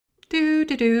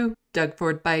Doug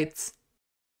Ford Bites.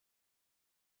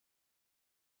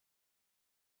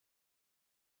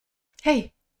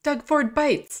 Hey, Doug Ford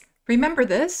Bites. Remember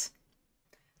this?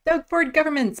 Doug Ford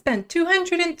government spent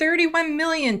 $231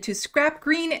 million to scrap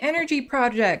green energy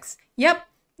projects. Yep,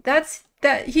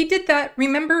 he did that.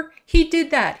 Remember? He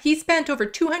did that. He spent over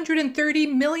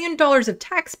 $230 million of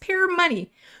taxpayer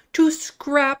money to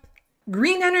scrap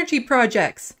green energy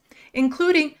projects,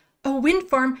 including a wind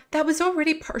farm that was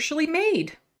already partially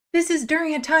made. This is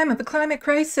during a time of a climate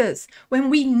crisis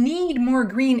when we need more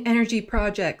green energy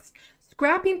projects.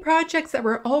 Scrapping projects that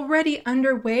were already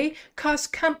underway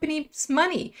cost companies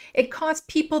money. It cost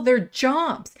people their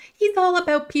jobs. He's all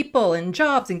about people and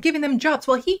jobs and giving them jobs.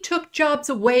 Well, he took jobs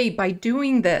away by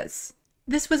doing this.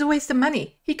 This was a waste of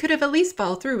money. He could have at least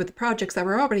followed through with the projects that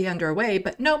were already underway,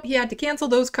 but nope, he had to cancel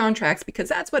those contracts because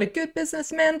that's what a good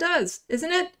businessman does,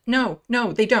 isn't it? No,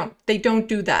 they don't. They don't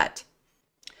do that.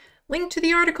 Link to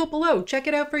the article below. Check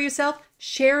it out for yourself.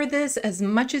 Share this as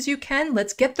much as you can.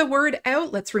 Let's get the word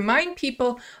out. Let's remind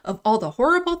people of all the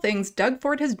horrible things Doug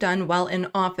Ford has done while in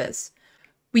office.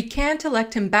 We can't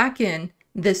elect him back in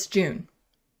this June.